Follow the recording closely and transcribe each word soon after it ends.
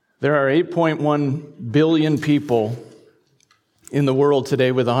There are 8.1 billion people in the world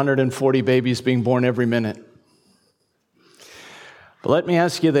today with 140 babies being born every minute. But let me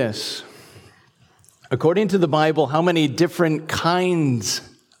ask you this. According to the Bible, how many different kinds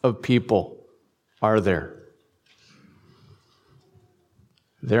of people are there?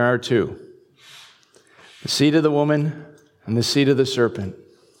 There are two. The seed of the woman and the seed of the serpent.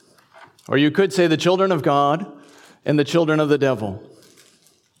 Or you could say the children of God and the children of the devil.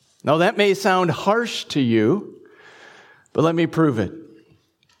 Now that may sound harsh to you, but let me prove it.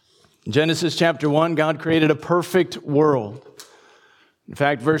 In Genesis chapter 1, God created a perfect world. In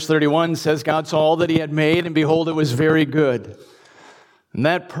fact, verse 31 says, God saw all that he had made, and behold, it was very good. And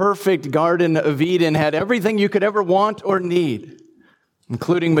that perfect Garden of Eden had everything you could ever want or need,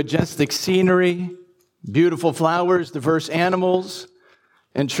 including majestic scenery, beautiful flowers, diverse animals,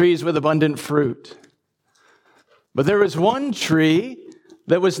 and trees with abundant fruit. But there was one tree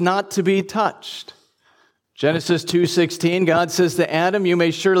that was not to be touched. Genesis 2:16, God says to Adam, you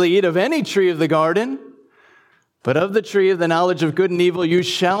may surely eat of any tree of the garden, but of the tree of the knowledge of good and evil you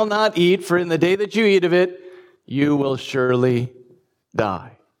shall not eat, for in the day that you eat of it, you will surely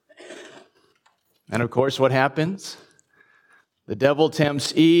die. And of course, what happens? The devil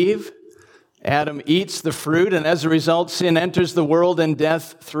tempts Eve, Adam eats the fruit, and as a result, sin enters the world and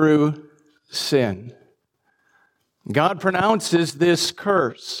death through sin. God pronounces this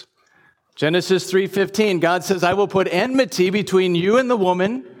curse. Genesis 3:15, God says, I will put enmity between you and the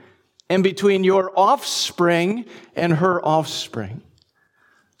woman, and between your offspring and her offspring.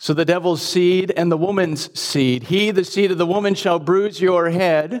 So the devil's seed and the woman's seed. He, the seed of the woman, shall bruise your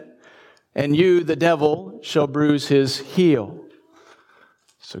head, and you, the devil, shall bruise his heel.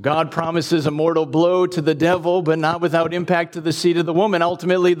 So God promises a mortal blow to the devil, but not without impact to the seed of the woman,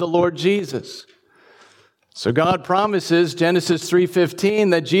 ultimately the Lord Jesus. So God promises, Genesis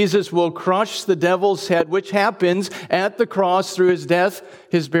 3:15, that Jesus will crush the devil's head, which happens at the cross through his death,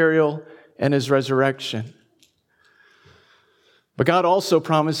 his burial, and his resurrection. But God also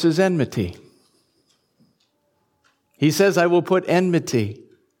promises enmity. He says, I will put enmity.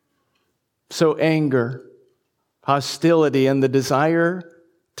 So anger, hostility, and the desire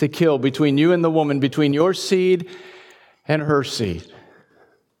to kill between you and the woman, between your seed and her seed.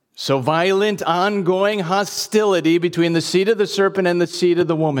 So violent, ongoing hostility between the seed of the serpent and the seed of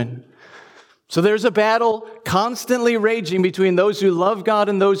the woman. So there's a battle constantly raging between those who love God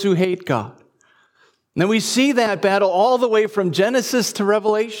and those who hate God. And we see that battle all the way from Genesis to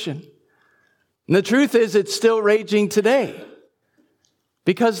Revelation. And the truth is, it's still raging today.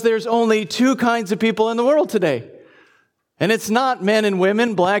 Because there's only two kinds of people in the world today. And it's not men and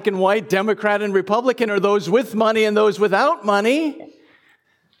women, black and white, Democrat and Republican, or those with money and those without money.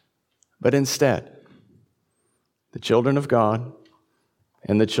 But instead, the children of God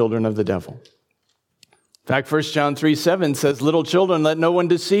and the children of the devil. In fact, 1 John 3:7 says, little children, let no one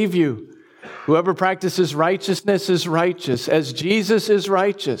deceive you. Whoever practices righteousness is righteous, as Jesus is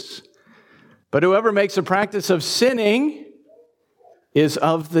righteous. But whoever makes a practice of sinning is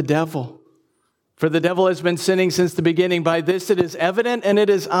of the devil. For the devil has been sinning since the beginning. By this it is evident and it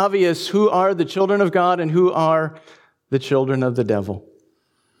is obvious who are the children of God and who are the children of the devil.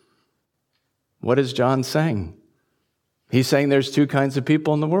 What is John saying? He's saying there's two kinds of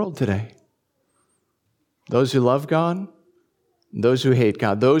people in the world today. Those who love God, and those who hate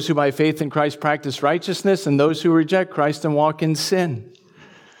God. Those who by faith in Christ practice righteousness, and those who reject Christ and walk in sin.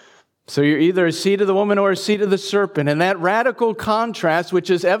 So you're either a seed of the woman or a seed of the serpent. And that radical contrast, which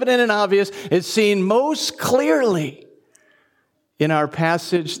is evident and obvious, is seen most clearly in our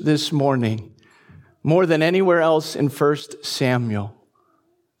passage this morning, more than anywhere else in 1 Samuel.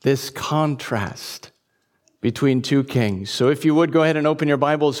 This contrast between two kings. So if you would, go ahead and open your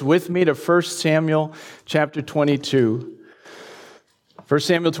Bibles with me to 1 Samuel chapter 22. 1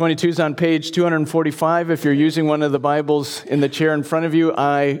 Samuel 22 is on page 245. If you're using one of the Bibles in the chair in front of you,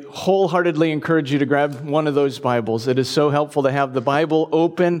 I wholeheartedly encourage you to grab one of those Bibles. It is so helpful to have the Bible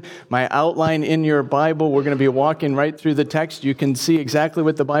open, my outline in your Bible. We're going to be walking right through the text. You can see exactly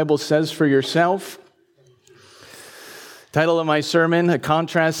what the Bible says for yourself. Title of my sermon, A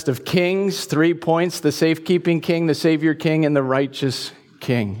Contrast of Kings, 3 points: the safekeeping king, the savior king, and the righteous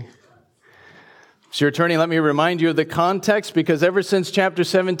king. So you're turning, let me remind you of the context, because ever since chapter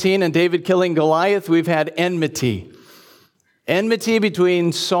 17 and David killing Goliath, we've had enmity. Enmity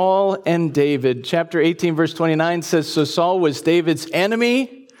between Saul and David. Chapter 18, verse 29 says, so Saul was David's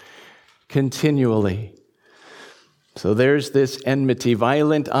enemy continually. So there's this enmity,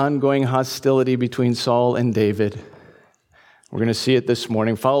 violent, ongoing hostility between Saul and David. We're going to see it this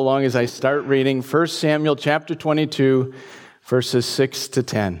morning. Follow along as I start reading 1 Samuel chapter 22, verses 6 to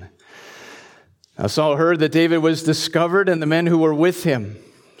 10. Now Saul heard that David was discovered and the men who were with him.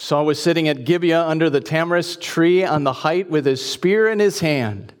 Saul was sitting at Gibeah under the tamarisk tree on the height with his spear in his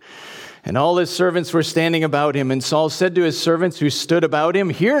hand. And all his servants were standing about him. And Saul said to his servants who stood about him,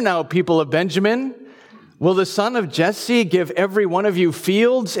 "Hear now, people of Benjamin, will the son of Jesse give every one of you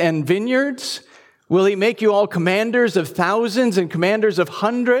fields and vineyards? Will he make you all commanders of thousands and commanders of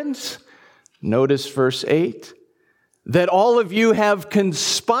hundreds?" Notice verse 8. "That all of you have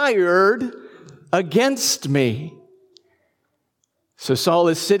conspired against me." So Saul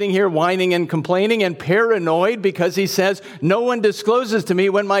is sitting here whining and complaining and paranoid because he says, "No one discloses to me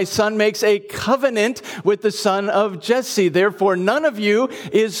when my son makes a covenant with the son of Jesse. Therefore, none of you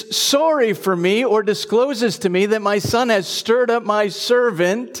is sorry for me or discloses to me that my son has stirred up my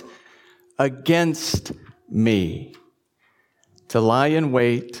servant against me to lie in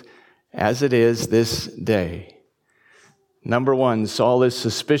wait as it is this day." Number one, Saul is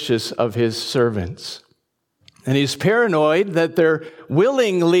suspicious of his servants. And he's paranoid that they're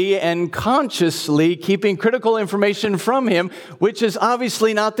willingly and consciously keeping critical information from him, which is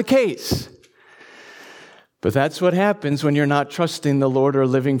obviously not the case. But that's what happens when you're not trusting the Lord or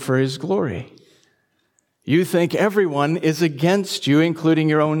living for his glory. You think everyone is against you, including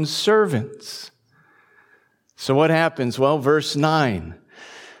your own servants. So what happens? Well, verse 9.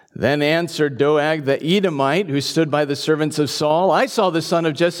 "Then answered Doeg the Edomite, who stood by the servants of Saul, I saw the son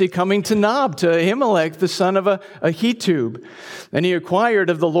of Jesse coming to Nob, to Ahimelech, the son of Ahitub. And he inquired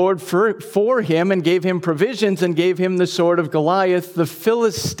of the Lord for him and gave him provisions and gave him the sword of Goliath the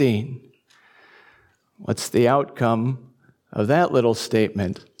Philistine." What's the outcome of that little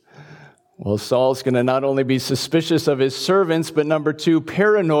statement? Well, Saul's going to not only be suspicious of his servants, but number two,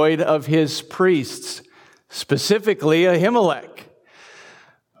 paranoid of his priests, specifically Ahimelech.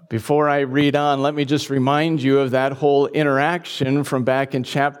 Before I read on, let me just remind you of that whole interaction from back in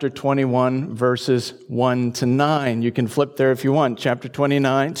chapter 21, verses 1 to 9. You can flip there if you want. Chapter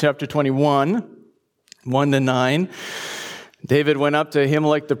 21, 1 to 9. David went up to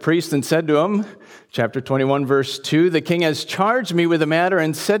Ahimelech the priest and said to him, chapter 21, verse 2, "The king has charged me with a matter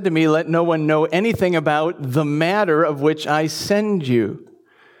and said to me, 'Let no one know anything about the matter of which I send you.'"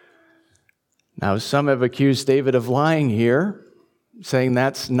 Now, some have accused David of lying here, saying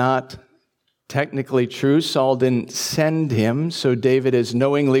that's not technically true. Saul didn't send him, so David is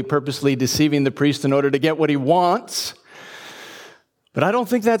knowingly, purposely deceiving the priest in order to get what he wants. But I don't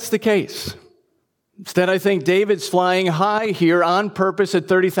think that's the case. Instead, I think David's flying high here on purpose at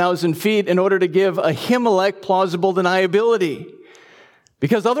 30,000 feet in order to give Ahimelech plausible deniability.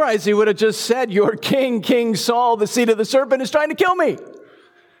 Because otherwise he would have just said, "Your king, King Saul, the seed of the serpent, is trying to kill me.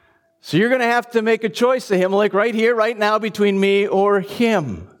 So you're going to have to make a choice, Ahimelech, right here, right now, between me or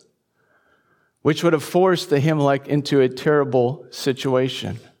him," which would have forced Ahimelech into a terrible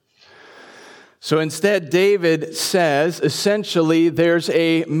situation. So instead, David says, essentially, there's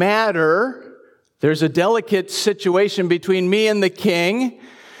a delicate situation between me and the king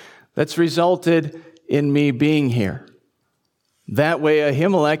that's resulted in me being here. That way,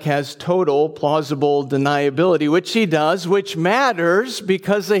 Ahimelech has total plausible deniability, which he does, which matters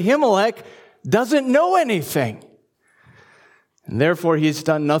because Ahimelech doesn't know anything. And therefore, he's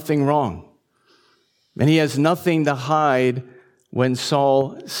done nothing wrong. And he has nothing to hide when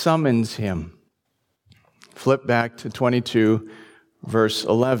Saul summons him. Flip back to 22, verse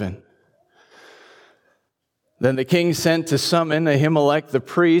 11. "Then the king sent to summon Ahimelech the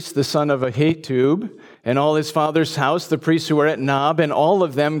priest, the son of Ahitub, and all his father's house, the priests who were at Nob, and all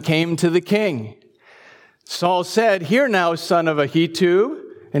of them came to the king. Saul said, 'Hear now, son of Ahitub.'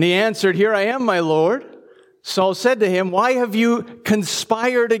 And he answered, 'Here I am, my lord.' Saul said to him, 'Why have you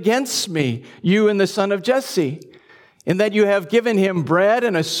conspired against me, you and the son of Jesse, in that you have given him bread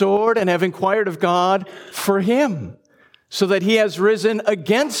and a sword and have inquired of God for him, so that he has risen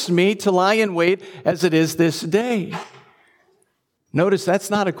against me to lie in wait as it is this day?'" Notice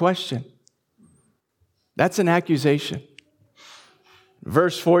that's not a question. That's an accusation.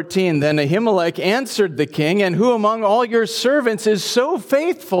 Verse 14, "Then Ahimelech answered the king, 'And who among all your servants is so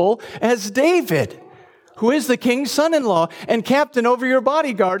faithful as David, who is the king's son-in-law and captain over your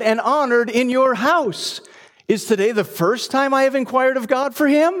bodyguard and honored in your house? Is today the first time I have inquired of God for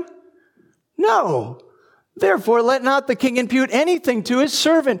him? No. Therefore, let not the king impute anything to his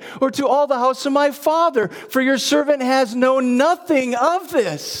servant or to all the house of my father, for your servant has known nothing of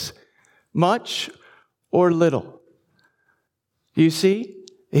this, much or little." You see,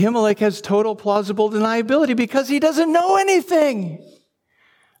 Ahimelech has total plausible deniability because he doesn't know anything.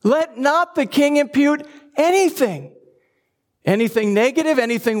 Let not the king impute anything. anything negative,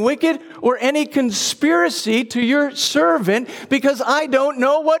 anything wicked, or any conspiracy to your servant, because I don't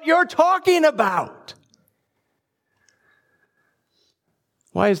know what you're talking about.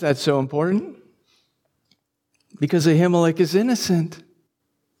 Why is that so important? Because Ahimelech is innocent.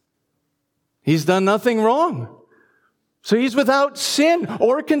 He's done nothing wrong. So he's without sin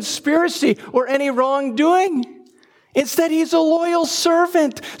or conspiracy or any wrongdoing. Instead, he's a loyal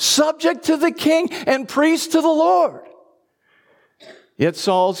servant, subject to the king and priest to the Lord. Yet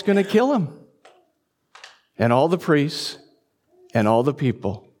Saul's going to kill him, and all the priests and all the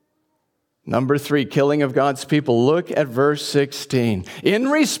people. Number 3, killing of God's people. Look at verse 16. In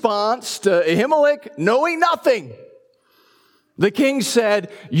response to Ahimelech knowing nothing, the king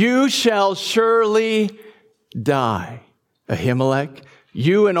said, "You shall surely die, Ahimelech,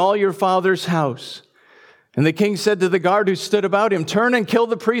 you and all your father's house." And the king said to the guard who stood about him, "Turn and kill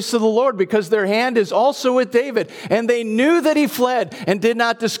the priests of the Lord, because their hand is also with David." And they knew that he fled and did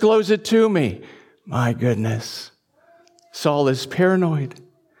not disclose it to me. My goodness. Saul is paranoid.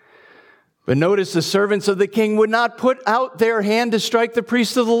 But notice the servants of the king would not put out their hand to strike the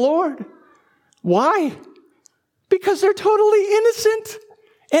priests of the Lord. Why? Because they're totally innocent,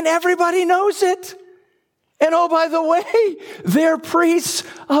 and everybody knows it. And oh, by the way, they're priests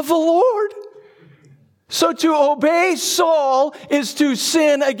of the Lord. So to obey Saul is to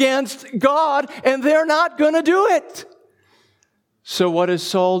sin against God, and they're not going to do it. So what does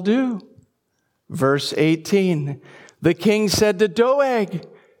Saul do? Verse 18, the king said to Doeg,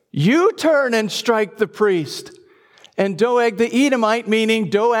 "You turn and strike the priest." And Doeg the Edomite, meaning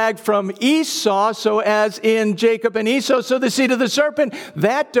Doeg from Esau, so as in Jacob and Esau, so the seed of the serpent,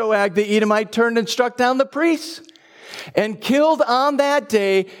 that Doeg the Edomite turned and struck down the priests, and killed on that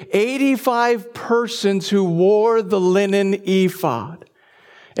day 85 persons who wore the linen ephod.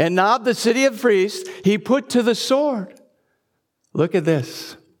 And Nob, the city of priests, he put to the sword. Look at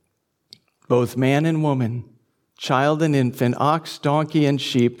this. Both man and woman, child and infant, ox, donkey, and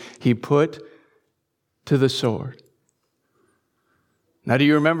sheep, he put to the sword. Now, do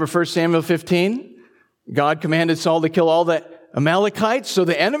you remember 1 Samuel 15? God commanded Saul to kill all the Amalekites, so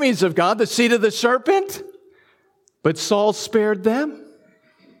the enemies of God, the seed of the serpent. But Saul spared them,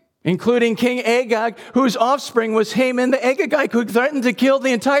 including King Agag, whose offspring was Haman the Agagite, who threatened to kill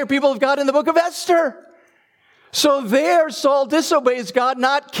the entire people of God in the book of Esther. So there, Saul disobeys God,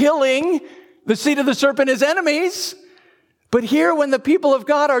 not killing the seed of the serpent, his enemies. But here, when the people of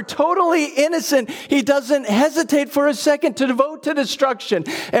God are totally innocent, he doesn't hesitate for a second to devote to destruction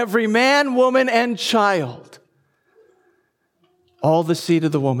every man, woman, and child. All the seed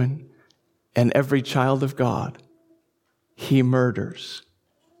of the woman and every child of God. He murders.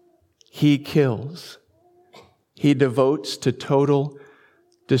 He kills. He devotes to total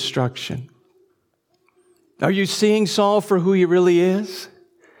destruction. Are you seeing Saul for who he really is?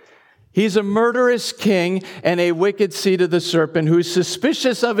 He's a murderous king and a wicked seed of the serpent who's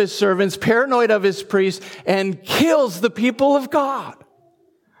suspicious of his servants, paranoid of his priests, and kills the people of God.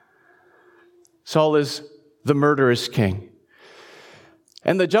 Saul is the murderous king.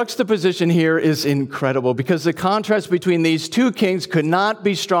 And the juxtaposition here is incredible because the contrast between these two kings could not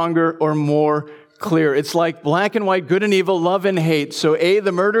be stronger or more clear. It's like black and white, good and evil, love and hate. So A,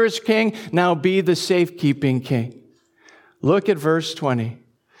 the murderous king, now B, the safekeeping king. Look at verse 20.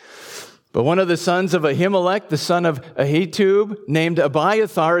 But one of the sons of Ahimelech, the son of Ahitub, named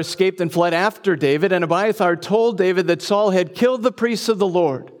Abiathar, escaped and fled after David. And Abiathar told David that Saul had killed the priests of the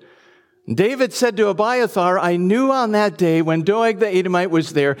Lord. David said to Abiathar, "I knew on that day when Doeg the Edomite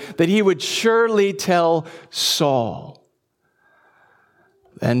was there that he would surely tell Saul."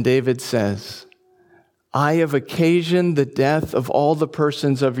 Then David says, "I have occasioned the death of all the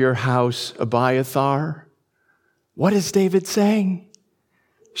persons of your house, Abiathar." What is David saying?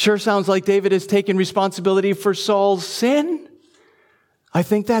 Sure sounds like David has taken responsibility for Saul's sin. I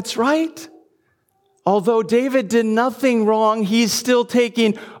think that's right. Although David did nothing wrong, he's still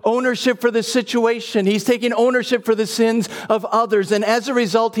taking ownership for the situation. He's taking ownership for the sins of others. And as a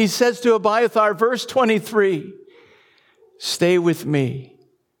result, he says to Abiathar, verse 23, "Stay with me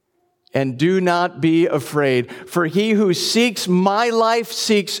and do not be afraid, for he who seeks my life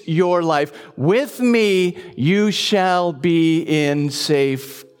seeks your life. With me you shall be in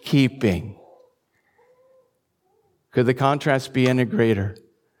safe keeping." Could the contrast be any greater?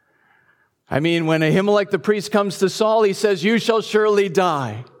 I mean, when Ahimelech the priest comes to Saul, he says, "You shall surely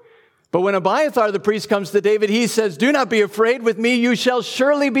die." But when Abiathar the priest comes to David, he says, "Do not be afraid. With me you shall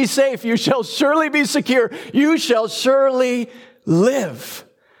surely be safe. You shall surely be secure. You shall surely live."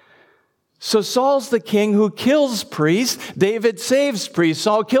 So Saul's the king who kills priests. David saves priests.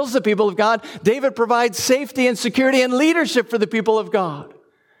 Saul kills the people of God. David provides safety and security and leadership for the people of God.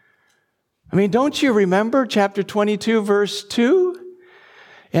 I mean, don't you remember chapter 22, verse 2?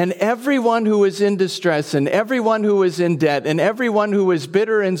 And everyone who was in distress, and everyone who was in debt, and everyone who was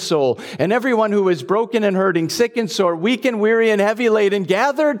bitter in soul, and everyone who was broken and hurting, sick and sore, weak and weary and heavy laden,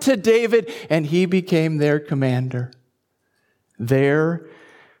 gathered to David, and he became their commander, their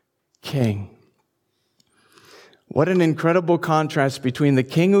king. What an incredible contrast between the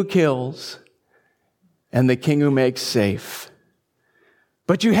king who kills and the king who makes safe.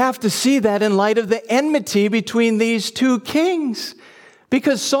 But you have to see that in light of the enmity between these two kings.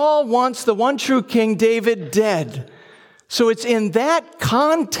 Because Saul wants the one true king, David, dead. So it's in that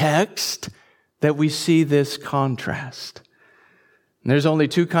context that we see this contrast. And there's only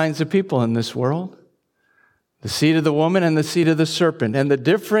two kinds of people in this world: the seed of the woman and the seed of the serpent. And the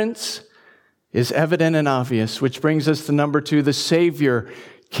difference is evident and obvious, which brings us to number 2, the Savior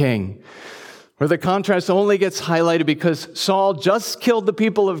King, where the contrast only gets highlighted because Saul just killed the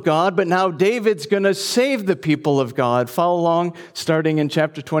people of God, but now David's going to save the people of God. Follow along, starting in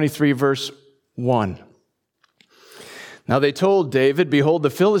chapter 23, verse 1. Now they told David, "Behold,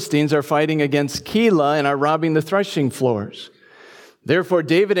 the Philistines are fighting against Keilah and are robbing the threshing floors." Therefore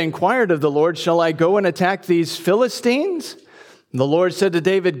David inquired of the Lord, "Shall I go and attack these Philistines?" And the Lord said to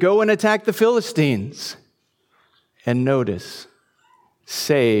David, "Go and attack the Philistines." And notice,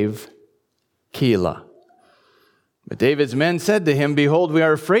 save Keilah. But David's men said to him, "Behold, we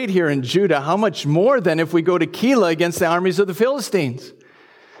are afraid here in Judah. How much more then if we go to Keilah against the armies of the Philistines?"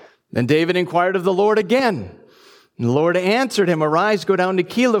 Then David inquired of the Lord again. And the Lord answered him, "Arise, go down to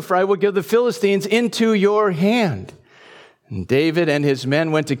Keilah, for I will give the Philistines into your hand." And David and his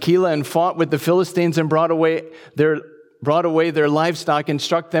men went to Keilah and fought with the Philistines and brought away their livestock and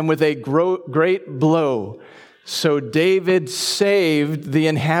struck them with a great blow. So David saved the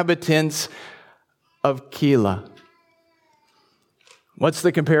inhabitants of Keilah. What's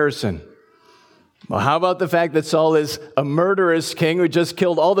the comparison? Well, how about the fact that Saul is a murderous king who just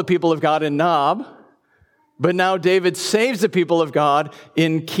killed all the people of God in Nob, but now David saves the people of God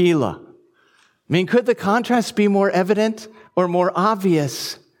in Keilah? I mean, could the contrast be more evident or more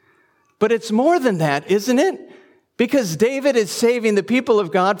obvious? But it's more than that, isn't it? Because David is saving the people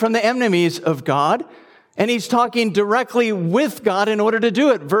of God from the enemies of God, and he's talking directly with God in order to do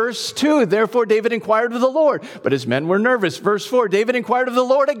it. Verse 2, therefore David inquired of the Lord, but his men were nervous. Verse 4, David inquired of the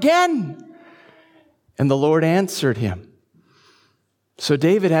Lord again, and the Lord answered him. So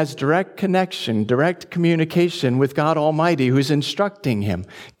David has direct connection, direct communication with God Almighty, who's instructing him,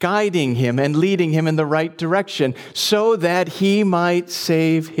 guiding him, and leading him in the right direction so that he might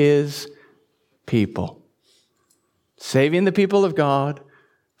save his people. Saving the people of God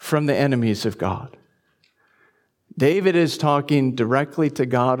from the enemies of God. David is talking directly to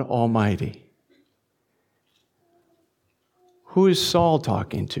God Almighty. Who is Saul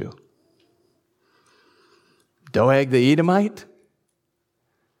talking to? Doeg the Edomite?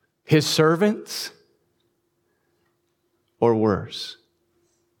 His servants? Or worse,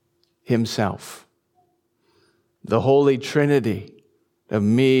 himself? The Holy Trinity of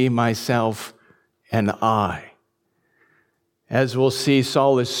me, myself, and I. As we'll see,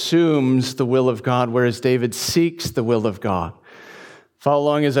 Saul assumes the will of God, whereas David seeks the will of God. Follow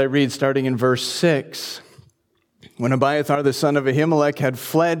along as I read, starting in verse 6. When Abiathar, the son of Ahimelech, had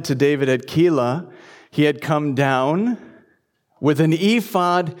fled to David at Keilah, he had come down with an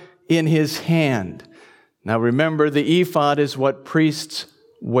ephod in his hand. Now remember, the ephod is what priests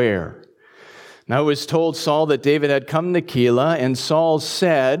wear. Now it was told Saul that David had come to Keilah, and Saul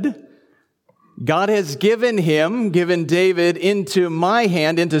said, God has given David into my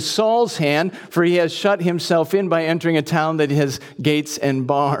hand, into Saul's hand, for he has shut himself in by entering a town that has gates and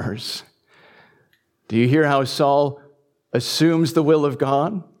bars. Do you hear how Saul assumes the will of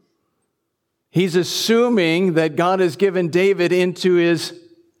God? He's assuming that God has given David into his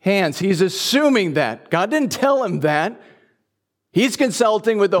hands. He's assuming that. God didn't tell him that. He's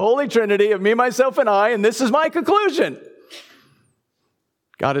consulting with the Holy Trinity of me, myself, and I, and this is my conclusion.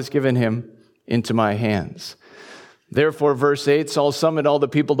 God has given him into my hands. Therefore, verse 8, Saul summoned all the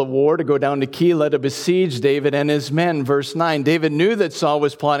people to war to go down to Keilah to besiege David and his men. Verse 9, David knew that Saul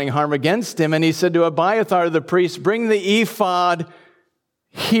was plotting harm against him, and he said to Abiathar the priest, bring the ephod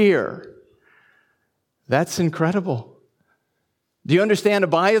here. That's incredible. Do you understand?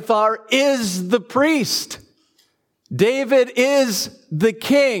 Abiathar is the priest. David is the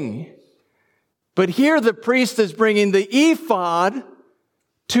king. But here the priest is bringing the ephod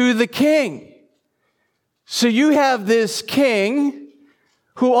to the king. So you have this king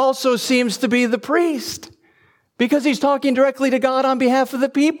who also seems to be the priest, because he's talking directly to God on behalf of the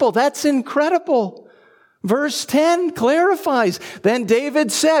people. That's incredible. Verse 10 clarifies. Then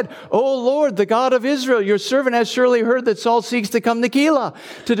David said, O Lord, the God of Israel, your servant has surely heard that Saul seeks to come to Keilah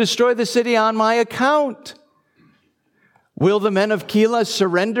to destroy the city on my account. Will the men of Keilah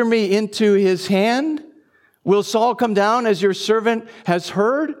surrender me into his hand? Will Saul come down as your servant has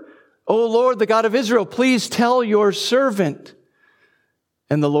heard? O Lord, the God of Israel, please tell your servant.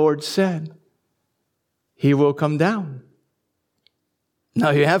 And the Lord said, he will come down.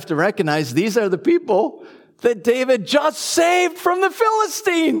 Now you have to recognize these are the people that David just saved from the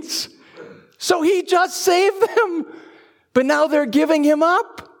Philistines. So he just saved them. But now they're giving him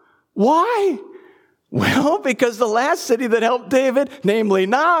up. Why? Well, because the last city that helped David, namely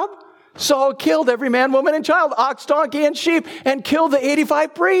Nob, Saul killed every man, woman, and child, ox, donkey, and sheep, and killed the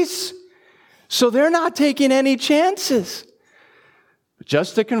 85 priests. So they're not taking any chances.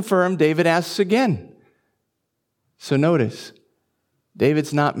 Just to confirm, David asks again. So notice,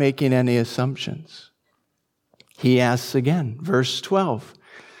 David's not making any assumptions. He asks again, verse 12.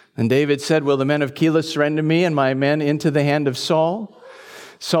 And David said, will the men of Keilah surrender me and my men into the hand of Saul?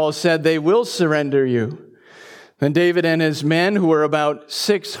 Saul said, they will surrender you. Then David and his men, who were about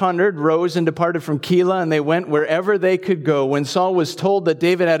 600, rose and departed from Keilah, and they went wherever they could go. When Saul was told that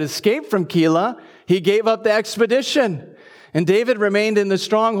David had escaped from Keilah, he gave up the expedition. And David remained in the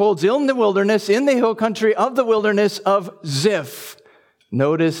strongholds in the wilderness, in the hill country of the wilderness of Ziph.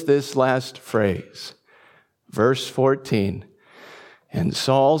 Notice this last phrase, verse 14. And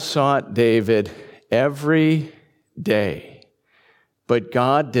Saul sought David every day, but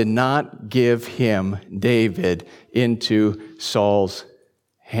God did not give him, David, into Saul's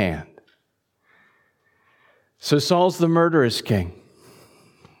hand. So Saul's the murderous king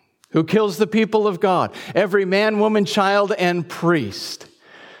who kills the people of God, every man, woman, child, and priest.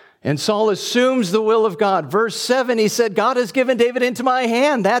 And Saul assumes the will of God. Verse 7, he said, God has given David into my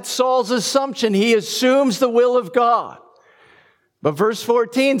hand. That's Saul's assumption. He assumes the will of God. But verse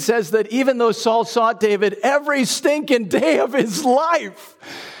 14 says that even though Saul sought David every stinking day of his life,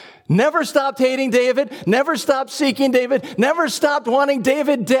 never stopped hating David, never stopped seeking David, never stopped wanting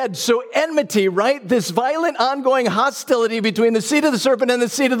David dead. So enmity, right? This violent ongoing hostility between the seed of the serpent and the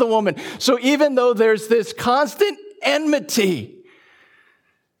seed of the woman. So even though there's this constant enmity,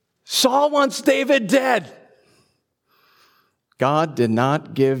 Saul wants David dead. God did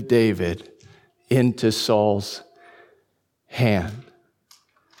not give David into Saul's hand.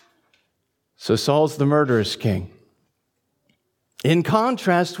 So Saul's the murderous king. In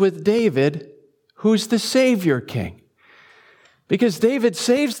contrast with David, who's the Savior king. Because David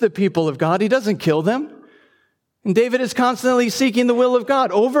saves the people of God. He doesn't kill them. And David is constantly seeking the will of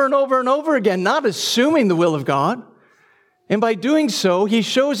God over and over and over again, not assuming the will of God. And by doing so, he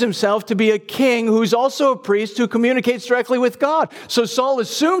shows himself to be a king who's also a priest who communicates directly with God. So Saul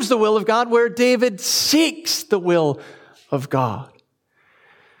assumes the will of God where David seeks the will of God.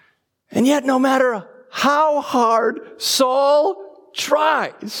 And yet, no matter how hard Saul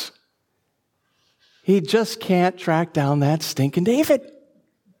tries, he just can't track down that stinking David.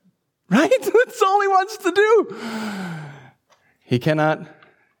 Right? That's all he wants to do. He cannot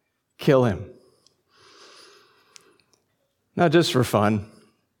kill him. Now, just for fun,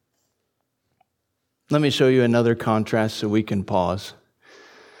 let me show you another contrast so we can pause.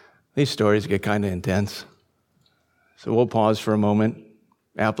 These stories get kind of intense. So we'll pause for a moment.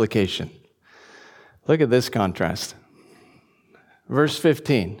 Application. Look at this contrast. Verse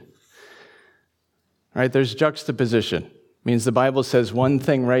 15. Right, there's juxtaposition. Means the Bible says one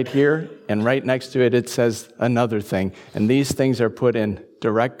thing right here, and right next to it, it says another thing. And these things are put in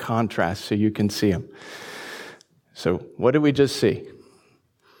direct contrast so you can see them. So what did we just see?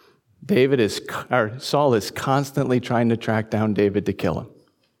 Saul is constantly trying to track down David to kill him,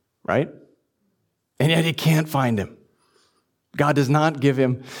 right? And yet he can't find him. God does not give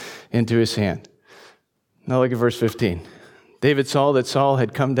him into his hand. Now look at verse 15. David saw that Saul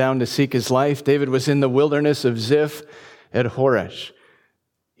had come down to seek his life. David was in the wilderness of Ziph at Horesh.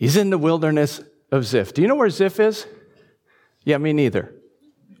 He's in the wilderness of Ziph. Do you know where Ziph is? Yeah, me neither.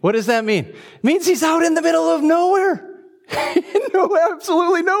 What does that mean? It means he's out in the middle of nowhere. No,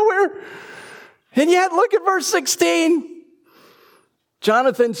 absolutely nowhere. And yet, look at verse 16.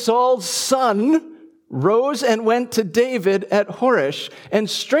 Jonathan, Saul's son, rose and went to David at Horesh and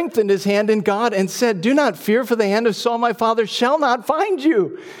strengthened his hand in God and said, do not fear, for the hand of Saul my father shall not find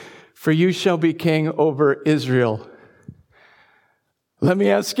you, for you shall be king over Israel. Let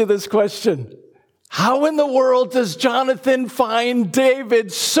me ask you this question. How in the world does Jonathan find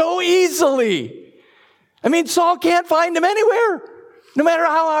David so easily? I mean, Saul can't find him anywhere. no matter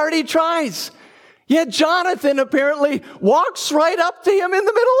how hard he tries. Yet Jonathan apparently walks right up to him in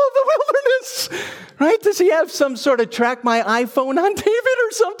the middle of the wilderness. Right? Does he have some sort of track my iPhone on David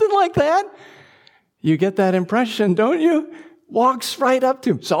or something like that? You get that impression, don't you? Walks right up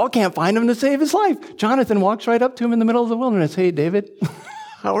to him. Saul can't find him to save his life. Jonathan walks right up to him in the middle of the wilderness. Hey, David,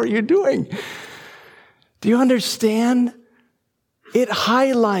 how are you doing? Do you understand? It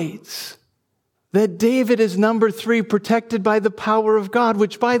highlights that David is number 3, protected by the power of God,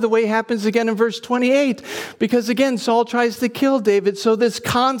 which, by the way, happens again in verse 28. Because again, Saul tries to kill David. So this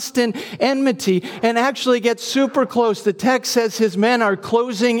constant enmity, and actually gets super close. The text says his men are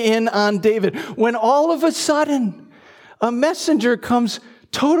closing in on David. When all of a sudden, a messenger comes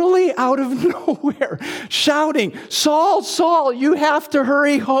totally out of nowhere, shouting, Saul, Saul, you have to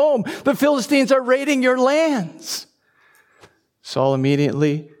hurry home. The Philistines are raiding your lands. Saul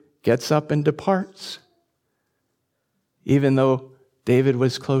immediately gets up and departs, even though David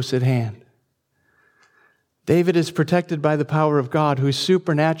was close at hand. David is protected by the power of God, who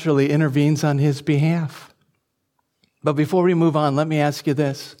supernaturally intervenes on his behalf. But before we move on, let me ask you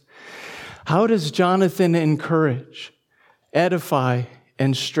this. How does Jonathan encourage, edify,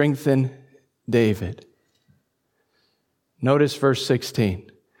 and strengthen David? Notice verse 16.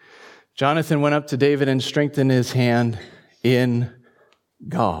 Jonathan went up to David and strengthened his hand in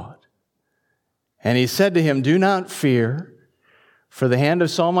God. And he said to him, do not fear, for the hand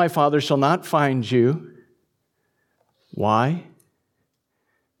of Saul my father shall not find you. Why?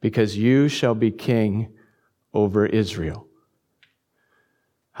 Because you shall be king over Israel.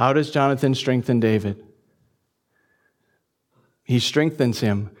 How does Jonathan strengthen David? He strengthens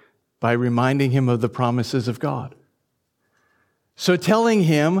him by reminding him of the promises of God. So telling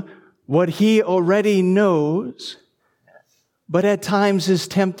him what he already knows, but at times is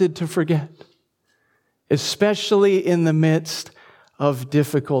tempted to forget, especially in the midst of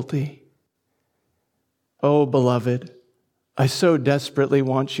difficulty. Oh, beloved, I so desperately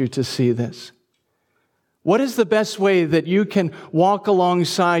want you to see this. What is the best way that you can walk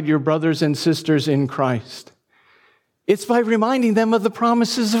alongside your brothers and sisters in Christ? It's by reminding them of the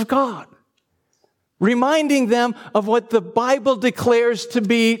promises of God. Reminding them of what the Bible declares to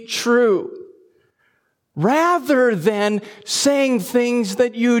be true. Rather than saying things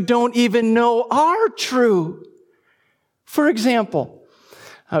that you don't even know are true. For example,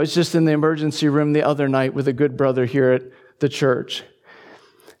 I was just in the emergency room the other night with a good brother here at the church.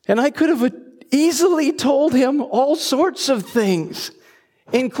 And I could have easily told him all sorts of things,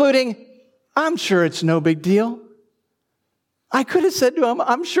 including, I'm sure it's no big deal. I could have said to him,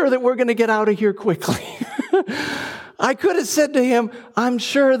 I'm sure that we're going to get out of here quickly. I could have said to him, I'm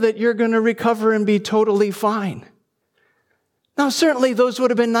sure that you're going to recover and be totally fine. Now, certainly those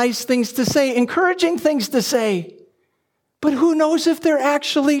would have been nice things to say, encouraging things to say. But who knows if they're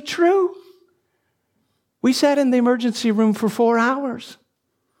actually true? We sat in the emergency room for 4 hours.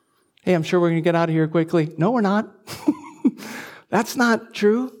 Hey, I'm sure we're going to get out of here quickly. No, we're not. That's not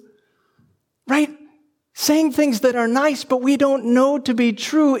true. Right? Saying things that are nice, but we don't know to be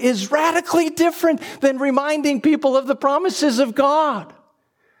true is radically different than reminding people of the promises of God.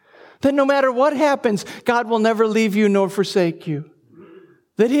 That no matter what happens, God will never leave you nor forsake you.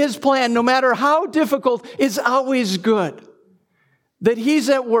 That His plan, no matter how difficult, is always good. That He's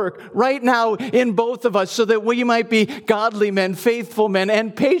at work right now in both of us so that we might be godly men, faithful men,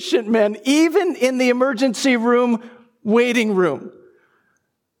 and patient men, even in the emergency room, waiting room.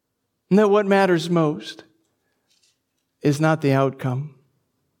 And that what matters most is not the outcome.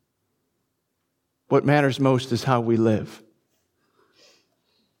 What matters most is how we live.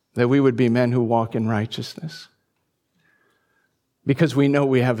 That we would be men who walk in righteousness. Because we know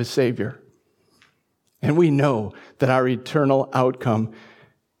we have a Savior. And we know that our eternal outcome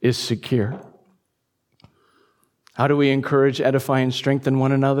is secure. How do we encourage, edify, and strengthen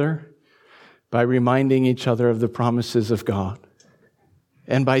one another? By reminding each other of the promises of God.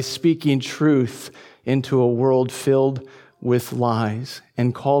 And by speaking truth into a world filled with lies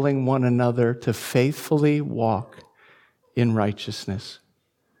and calling one another to faithfully walk in righteousness.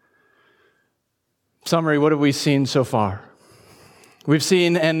 Summary, what have we seen so far? We've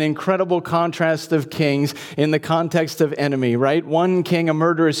seen an incredible contrast of kings in the context of enemy, right? One king, a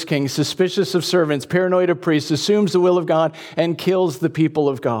murderous king, suspicious of servants, paranoid of priests, assumes the will of God and kills the people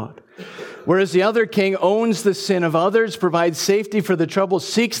of God. Whereas the other king owns the sin of others, provides safety for the trouble,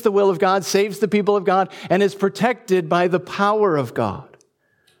 seeks the will of God, saves the people of God, and is protected by the power of God.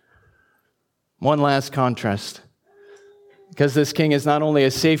 One last contrast. Because this king is not only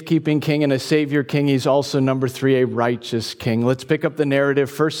a safekeeping king and a savior king, he's also, number 3, a righteous king. Let's pick up the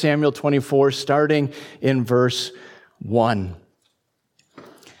narrative, 1 Samuel 24, starting in verse 1.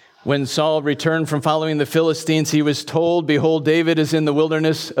 When Saul returned from following the Philistines, he was told, "Behold, David is in the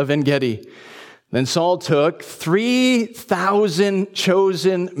wilderness of En-Gedi." Then Saul took 3,000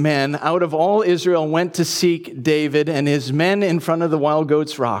 chosen men out of all Israel and went to seek David and his men in front of the wild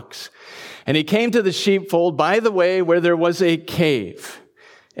goats' rocks. And he came to the sheepfold by the way where there was a cave.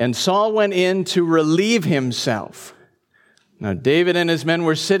 And Saul went in to relieve himself. Now David and his men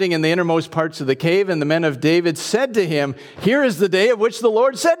were sitting in the innermost parts of the cave, and the men of David said to him, "Here is the day of which the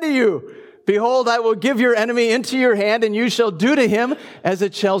Lord said to you, Behold, I will give your enemy into your hand, and you shall do to him as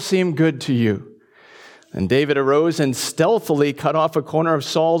it shall seem good to you." And David arose and stealthily cut off a corner of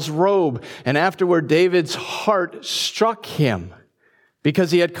Saul's robe. And afterward, David's heart struck him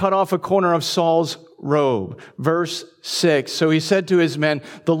because he had cut off a corner of Saul's robe. Verse 6, so he said to his men,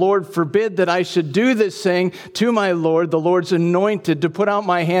 "The Lord forbid that I should do this thing to my Lord, the Lord's anointed, to put out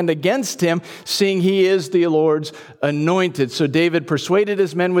my hand against him, seeing he is the Lord's anointed." So David persuaded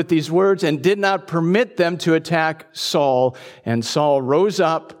his men with these words and did not permit them to attack Saul. And Saul rose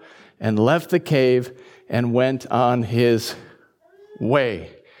up and left the cave and went on his way.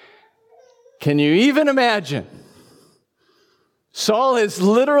 Can you even imagine? Saul has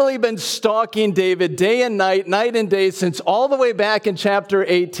literally been stalking David day and night and day, since all the way back in chapter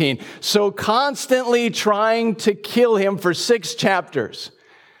 18. So constantly trying to kill him for 6 chapters.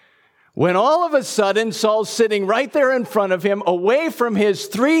 When all of a sudden, Saul's sitting right there in front of him, away from his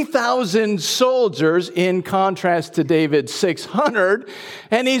 3,000 soldiers, in contrast to David's 600,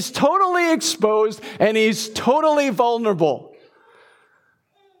 and he's totally exposed and he's totally vulnerable.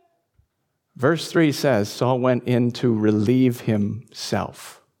 Verse 3 says, Saul went in to relieve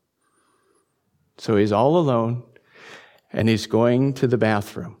himself. So he's all alone and he's going to the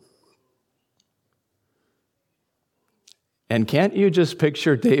bathroom. And can't you just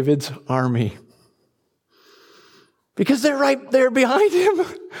picture David's army? Because they're right there behind him.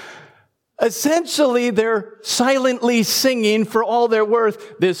 Essentially, they're silently singing for all they're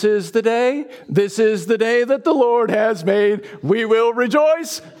worth. This is the day that the Lord has made. We will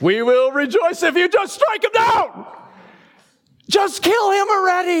rejoice if you just strike him down. Just kill him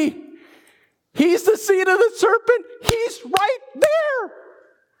already. He's the seed of the serpent. He's right there.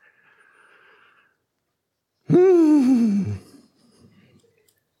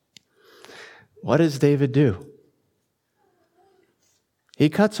 What does David do? He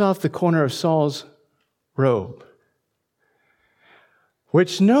cuts off the corner of Saul's robe,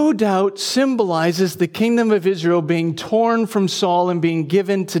 which no doubt symbolizes the kingdom of Israel being torn from Saul and being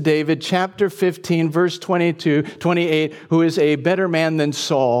given to David. Chapter 15, verse 28, who is a better man than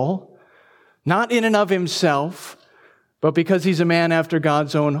Saul, not in and of himself, but because he's a man after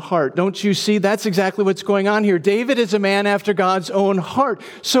God's own heart. Don't you see? That's exactly what's going on here. David is a man after God's own heart.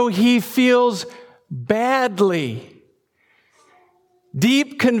 So he feels badly,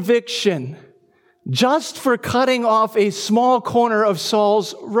 deep conviction, just for cutting off a small corner of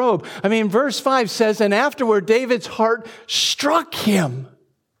Saul's robe. I mean, verse 5 says, and afterward David's heart struck him.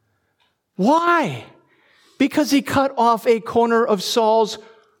 Why? Because he cut off a corner of Saul's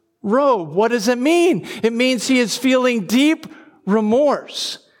robe. What does it mean? It means he is feeling deep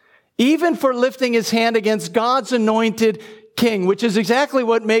remorse, even for lifting his hand against God's anointed king, which is exactly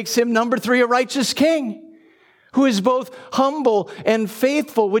what makes him, number 3, a righteous king, who is both humble and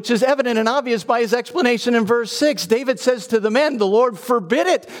faithful, which is evident and obvious by his explanation in verse 6. David says to the men, the Lord forbid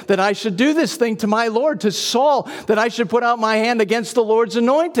it that I should do this thing to my Lord, to Saul, that I should put out my hand against the Lord's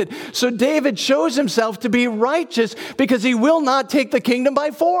anointed. So David shows himself to be righteous because he will not take the kingdom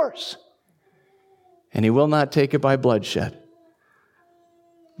by force. And he will not take it by bloodshed.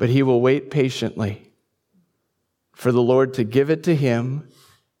 But he will wait patiently for the Lord to give it to him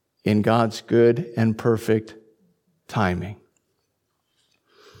in God's good and perfect timing.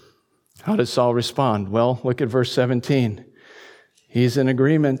 How does Saul respond? Well, look at verse 17. He's in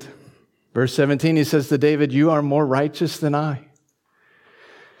agreement. Verse 17, he says to David, you are more righteous than I.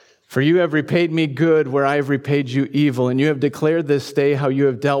 For you have repaid me good where I have repaid you evil, and you have declared this day how you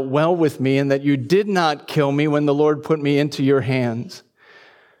have dealt well with me, and that you did not kill me when the Lord put me into your hands.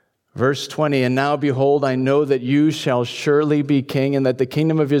 Verse 20, and now behold, I know that you shall surely be king, and that the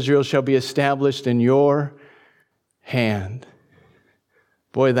kingdom of Israel shall be established in your hand.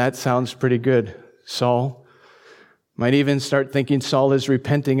 Boy, that sounds pretty good. Saul might even start thinking Saul is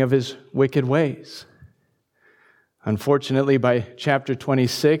repenting of his wicked ways. Unfortunately, by chapter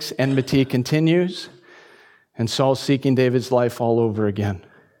 26, enmity continues, and Saul's seeking David's life all over again.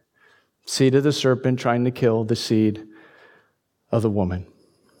 Seed of the serpent trying to kill the seed of the woman.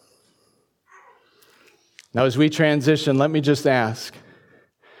 Now, as we transition, let me just ask,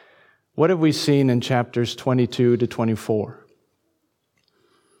 what have we seen in chapters 22 to 24?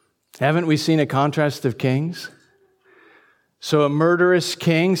 Haven't we seen a contrast of kings? So a murderous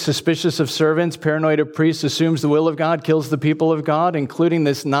king, suspicious of servants, paranoid of priests, assumes the will of God, kills the people of God, including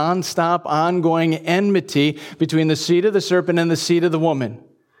this nonstop, ongoing enmity between the seed of the serpent and the seed of the woman.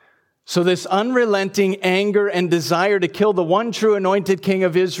 So this unrelenting anger and desire to kill the one true anointed king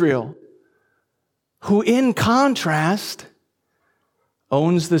of Israel, who in contrast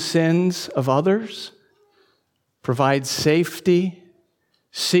owns the sins of others, provides safety,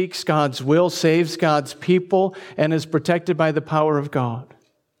 seeks God's will, saves God's people, and is protected by the power of God.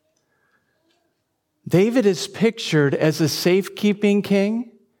 David is pictured as a safekeeping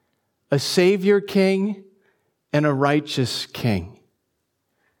king, a savior king, and a righteous king.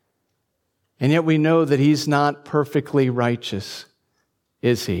 And yet we know that he's not perfectly righteous,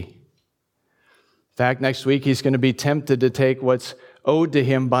 is he? In fact, next week he's going to be tempted to take what's owed to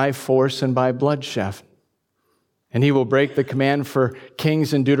him by force and by bloodshed. And he will break the command for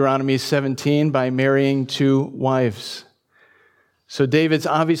kings in Deuteronomy 17 by marrying 2 wives. So David's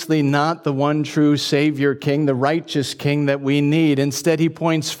obviously not the one true Savior king, the righteous king that we need. Instead, he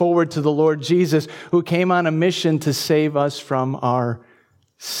points forward to the Lord Jesus, who came on a mission to save us from our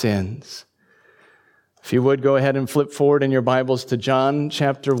sins. If you would, go ahead and flip forward in your Bibles to John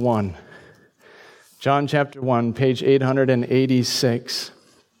chapter 1. John chapter 1, page 886.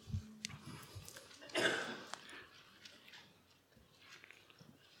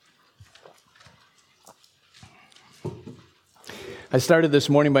 I started this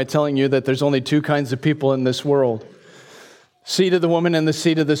morning by telling you that there's only 2 kinds of people in this world. Seed of the woman and the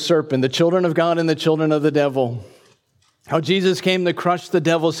seed of the serpent, the children of God and the children of the devil. How Jesus came to crush the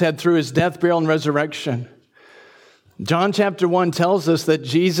devil's head through his death, burial, and resurrection. John chapter 1 tells us that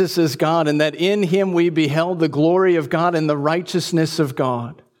Jesus is God and that in him we beheld the glory of God and the righteousness of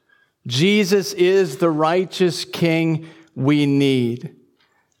God. Jesus is the righteous king we need.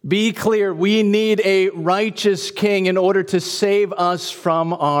 Be clear, we need a righteous king in order to save us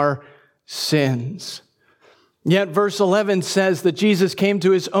from our sins. Yet verse 11 says that Jesus came to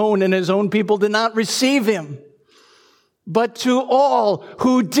his own and his own people did not receive him. But to all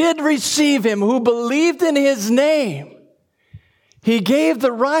who did receive him, who believed in his name, he gave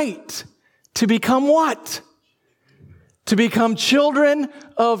the right to become what? To become children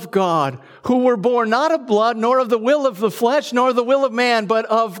of God, who were born not of blood, nor of the will of the flesh, nor the will of man, but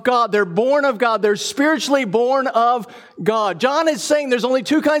of God. They're born of God. They're spiritually born of God. John is saying there's only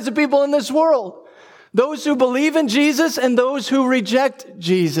 2 kinds of people in this world. Those who believe in Jesus and those who reject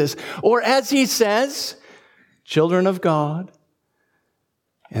Jesus. Or as he says, children of God,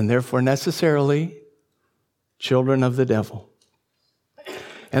 and therefore necessarily children of the devil.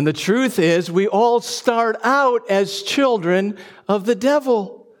 And the truth is, we all start out as children of the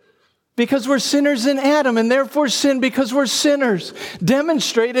devil because we're sinners in Adam, and therefore sin because we're sinners,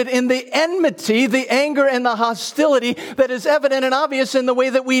 demonstrated in the enmity, the anger, and the hostility that is evident and obvious in the way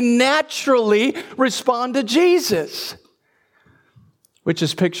that we naturally respond to Jesus, which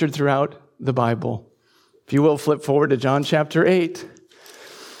is pictured throughout the Bible. If you will, flip forward to John chapter 8.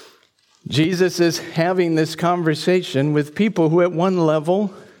 Jesus is having this conversation with people who at one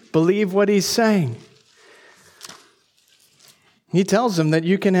level believe what he's saying. He tells them that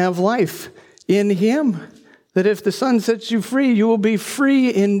you can have life in him, that if the Son sets you free, you will be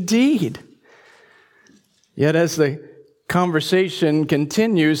free indeed. Yet as the conversation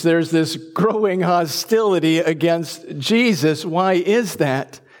continues, there's this growing hostility against Jesus. Why is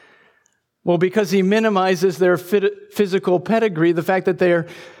that? Well, because he minimizes their physical pedigree, the fact that they're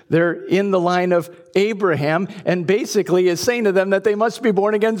in the line of Abraham, and basically is saying to them that they must be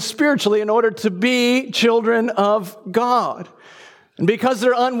born again spiritually in order to be children of God. And because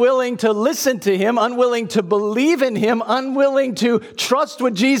they're unwilling to listen to him, unwilling to believe in him, unwilling to trust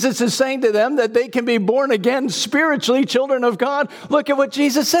what Jesus is saying to them, that they can be born again spiritually, children of God, look at what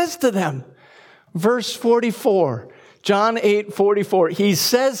Jesus says to them. Verse 44. John 8:44, he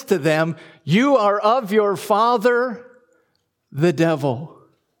says to them, you are of your father, the devil.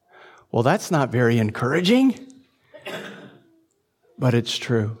 Well, that's not very encouraging, but it's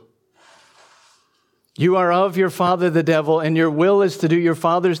true. You are of your father, the devil, and your will is to do your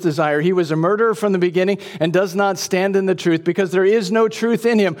father's desire. He was a murderer from the beginning and does not stand in the truth because there is no truth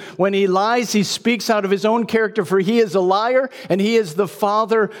in him. When he lies, he speaks out of his own character, for he is a liar and he is the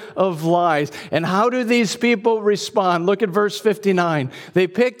father of lies. And how do these people respond? Look at verse 59. They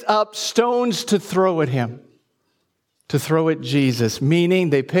picked up stones to throw at him, to throw at Jesus,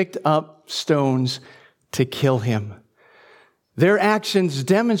 meaning they picked up stones to kill him. Their actions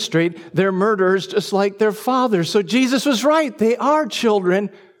demonstrate they're murderers just like their father. So Jesus was right. They are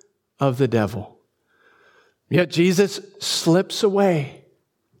children of the devil. Yet Jesus slips away,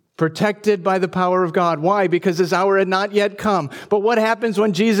 protected by the power of God. Why? Because his hour had not yet come. But what happens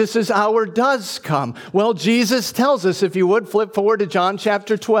when Jesus' hour does come? Well, Jesus tells us, if you would, flip forward to John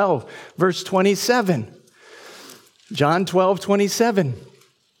chapter 12, verse 27. John 12:27.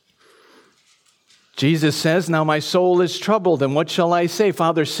 Jesus says, "Now my soul is troubled, and what shall I say?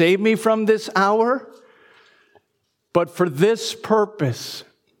 Father, save me from this hour. But for this purpose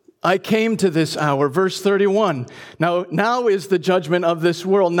I came to this hour." Verse 31. Now is the judgment of this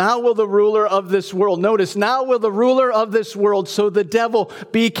world. Now will the ruler of this world. Notice, now will the ruler of this world, so the devil,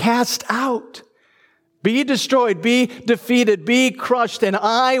 be cast out. Be destroyed, be defeated, be crushed. And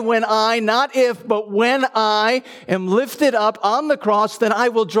when I, not if, but when I am lifted up on the cross, then I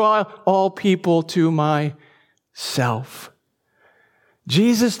will draw all people to myself.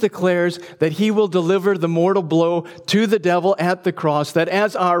 Jesus declares that he will deliver the mortal blow to the devil at the cross, that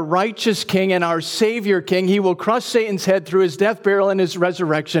as our righteous king and our savior king, he will crush Satan's head through his death, burial, and his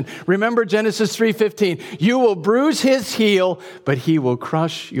resurrection. Remember Genesis 3:15, "You will bruise his heel, but he will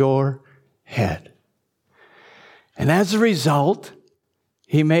crush your head." And as a result,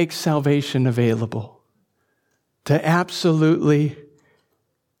 he makes salvation available to absolutely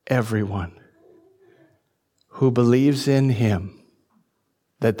everyone who believes in him,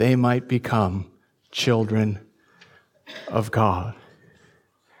 that they might become children of God.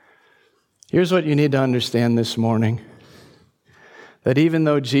 Here's what you need to understand this morning, that even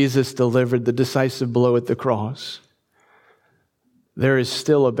though Jesus delivered the decisive blow at the cross, there is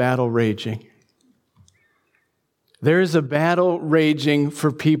still a battle raging. There is a battle raging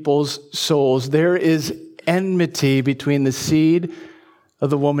for people's souls. There is enmity between the seed of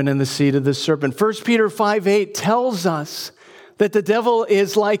the woman and the seed of the serpent. 1 Peter 5:8 tells us that the devil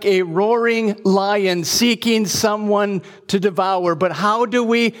is like a roaring lion seeking someone to devour. But how do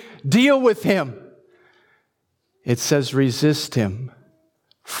we deal with him? It says, resist him,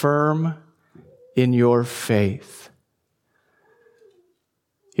 firm in your faith.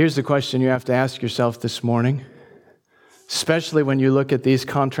 Here's the question you have to ask yourself this morning, especially when you look at these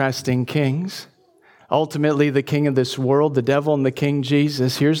contrasting kings. Ultimately, the king of this world, the devil, and the King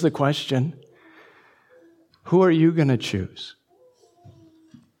Jesus. Here's the question. Who are you going to choose?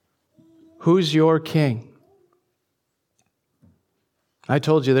 Who's your king? I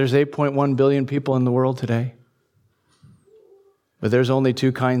told you there's 8.1 billion people in the world today. But there's only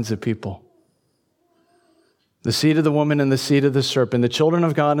two kinds of people. The seed of the woman and the seed of the serpent. The children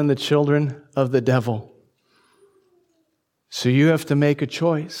of God and the children of the devil. So you have to make a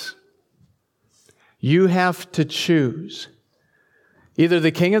choice. You have to choose either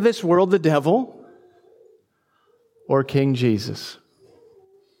the king of this world, the devil, or King Jesus.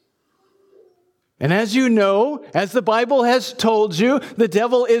 And as you know, as the Bible has told you, the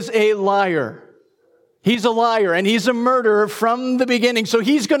devil is a liar. He's a liar and he's a murderer from the beginning. So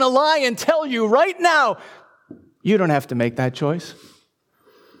he's going to lie and tell you right now, you don't have to make that choice.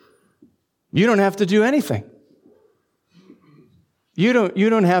 You don't have to do anything. You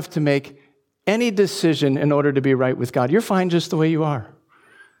don't have to make any decision in order to be right with God. You're fine just the way you are.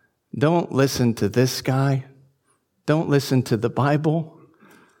 Don't listen to this guy. Don't listen to the Bible.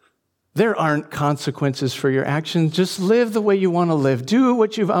 There aren't consequences for your actions. Just live the way you want to live. Do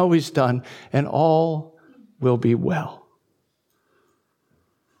what you've always done, and all will be well.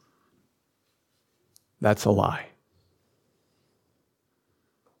 That's a lie.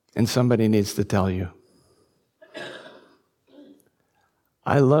 And somebody needs to tell you,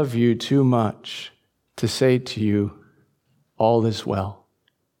 I love you too much to say to you, all is well.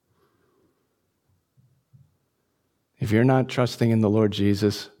 If you're not trusting in the Lord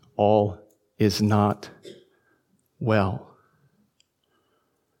Jesus, all is not well.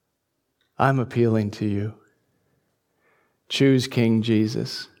 I'm appealing to you. Choose King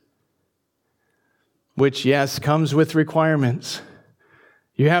Jesus, which, yes, comes with requirements.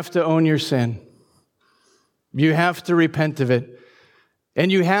 You have to own your sin. You have to repent of it. And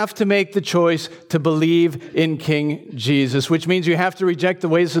you have to make the choice to believe in King Jesus, which means you have to reject the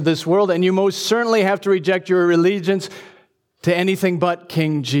ways of this world, and you most certainly have to reject your allegiance to anything but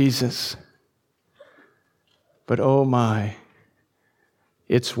King Jesus. But oh my,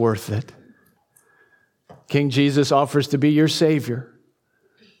 it's worth it. King Jesus offers to be your Savior,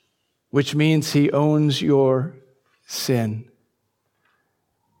 which means he owns your sin.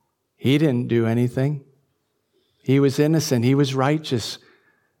 He didn't do anything. He was innocent. He was righteous.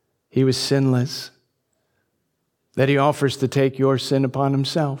 He was sinless. That he offers to take your sin upon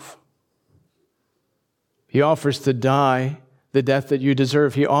himself. He offers to die the death that you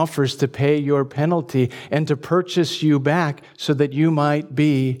deserve. He offers to pay your penalty and to purchase you back so that you might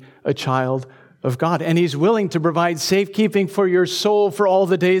be a child of God, and he's willing to provide safekeeping for your soul for all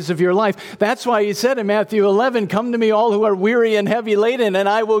the days of your life. That's why he said in Matthew 11, "Come to me all who are weary and heavy laden, and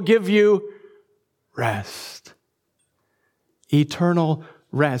I will give you rest." Eternal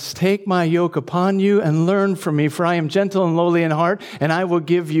rest. "Take my yoke upon you and learn from me, for I am gentle and lowly in heart, and I will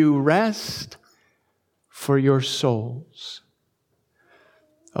give you rest for your souls."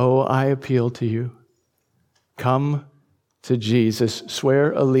 Oh, I appeal to you. Come to Jesus.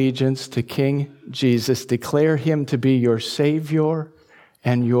 Swear allegiance to King Jesus. Declare him to be your Savior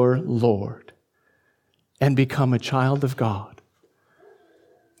and your Lord, and become a child of God.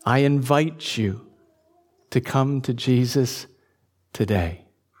 I invite you to come to Jesus today.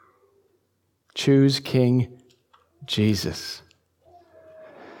 Choose King Jesus.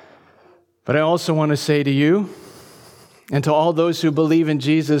 But I also want to say to you, and to all those who believe in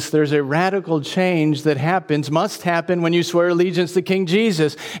Jesus, there's a radical change that must happen when you swear allegiance to King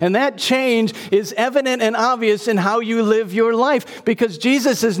Jesus. And that change is evident and obvious in how you live your life, because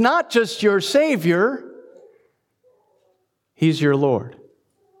Jesus is not just your Savior, he's your Lord.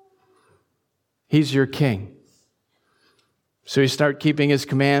 He's your King. So you start keeping his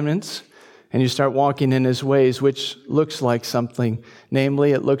commandments, and you start walking in his ways, which looks like something.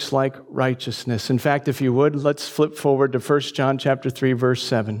 Namely, it looks like righteousness. In fact, if you would, let's flip forward to 1 John chapter 3, verse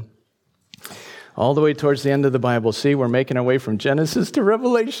 7. All the way towards the end of the Bible. See, we're making our way from Genesis to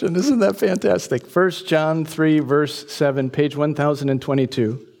Revelation. Isn't that fantastic? 1 John 3, verse 7, page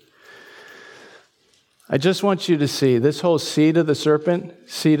 1022. I just want you to see this whole seed of the serpent,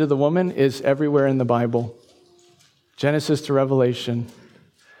 seed of the woman, is everywhere in the Bible. Genesis to Revelation.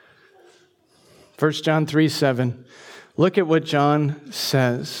 1 John 3, 7. Look at what John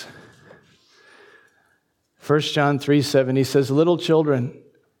says. 1 John 3, 7. He says, "Little children,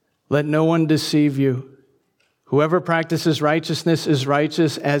 let no one deceive you. Whoever practices righteousness is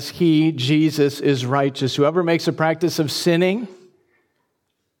righteous as he, Jesus, is righteous. Whoever makes a practice of sinning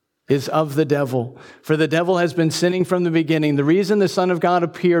is of the devil. For the devil has been sinning from the beginning." The reason the Son of God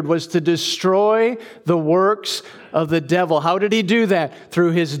appeared was to destroy the works of the devil. How did he do that?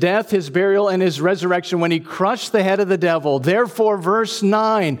 Through his death, his burial, and his resurrection, when he crushed the head of the devil. Therefore, verse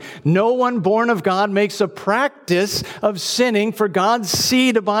 9, "No one born of God makes a practice of sinning, for God's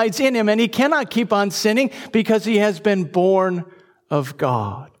seed abides in him, and he cannot keep on sinning because he has been born of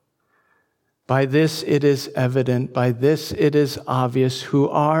God. By this it is evident, by this it is obvious, who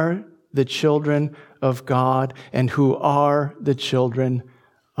are the children of God and who are the children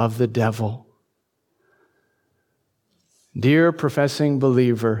of the devil." Dear professing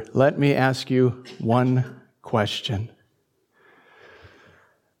believer, let me ask you one question.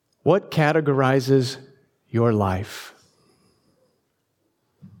 What categorizes your life?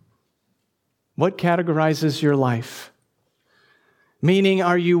 What categorizes your life? Meaning,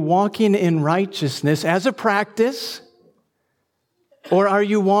 are you walking in righteousness as a practice, or are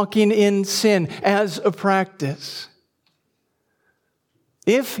you walking in sin as a practice?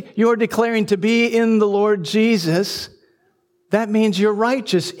 If you're declaring to be in the Lord Jesus, that means you're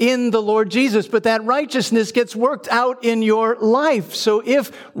righteous in the Lord Jesus, but that righteousness gets worked out in your life. So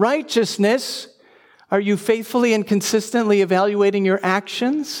if righteousness, are you faithfully and consistently evaluating your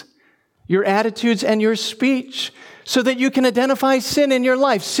actions, your attitudes, and your speech, so that you can identify sin in your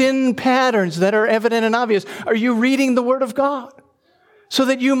life, sin patterns that are evident and obvious? Are you reading the Word of God so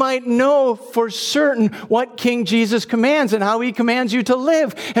that you might know for certain what King Jesus commands and how he commands you to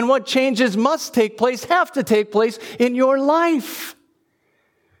live, and what changes must take place, have to take place in your life?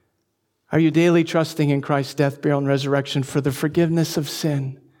 Are you daily trusting in Christ's death, burial, and resurrection for the forgiveness of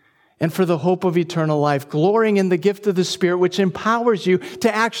sin and for the hope of eternal life, glorying in the gift of the Spirit, which empowers you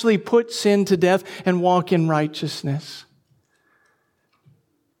to actually put sin to death and walk in righteousness?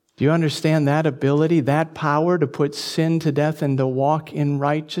 Do you understand that ability, that power to put sin to death and to walk in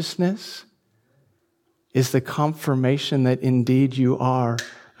righteousness is the confirmation that indeed you are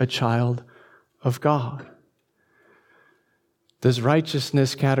a child of God? Does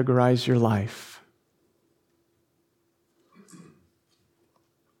righteousness categorize your life?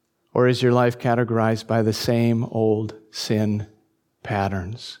 Or is your life categorized by the same old sin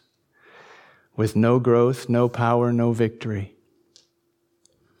patterns with no growth, no power, no victory?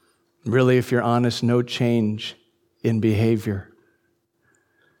 Really, if you're honest, no change in behavior.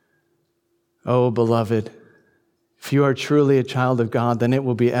 Oh, beloved, if you are truly a child of God, then it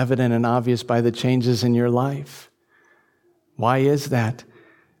will be evident and obvious by the changes in your life. Why is that?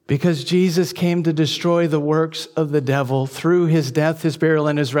 Because Jesus came to destroy the works of the devil through his death, his burial,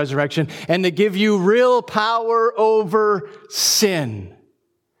 and his resurrection, and to give you real power over sin.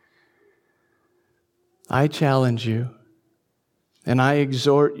 I challenge you And I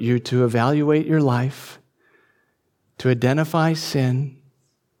exhort you to evaluate your life, to identify sin,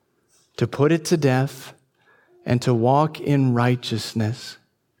 to put it to death, and to walk in righteousness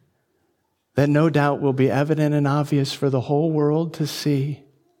that no doubt will be evident and obvious for the whole world to see,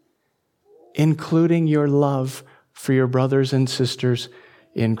 including your love for your brothers and sisters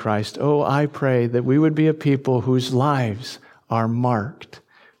in Christ. Oh, I pray that we would be a people whose lives are marked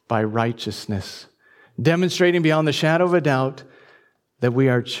by righteousness, demonstrating beyond the shadow of a doubt that we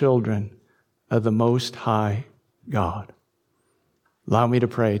are children of the Most High God. Allow me to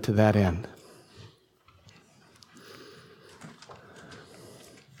pray to that end.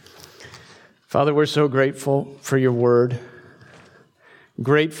 Father, we're so grateful for your word,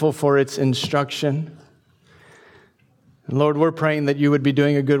 grateful for its instruction. And Lord, we're praying that you would be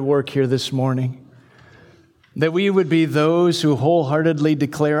doing a good work here this morning, that we would be those who wholeheartedly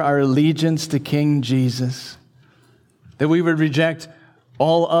declare our allegiance to King Jesus, that we would reject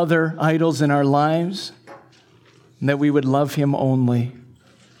all other idols in our lives, and that we would love him only,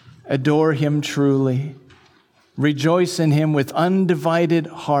 adore him truly, rejoice in him with undivided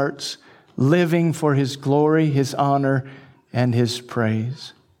hearts, living for his glory, his honor, and his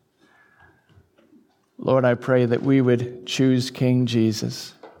praise. Lord, I pray that we would choose King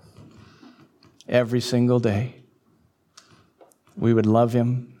Jesus every single day. We would love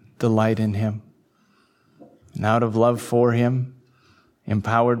him, delight in him, and out of love for him,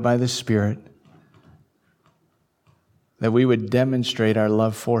 empowered by the Spirit, that we would demonstrate our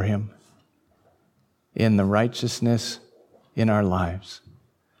love for him in the righteousness in our lives.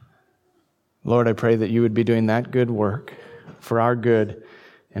 Lord, I pray that you would be doing that good work for our good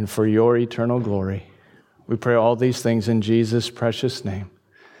and for your eternal glory. We pray all these things in Jesus' precious name.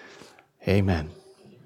 Amen.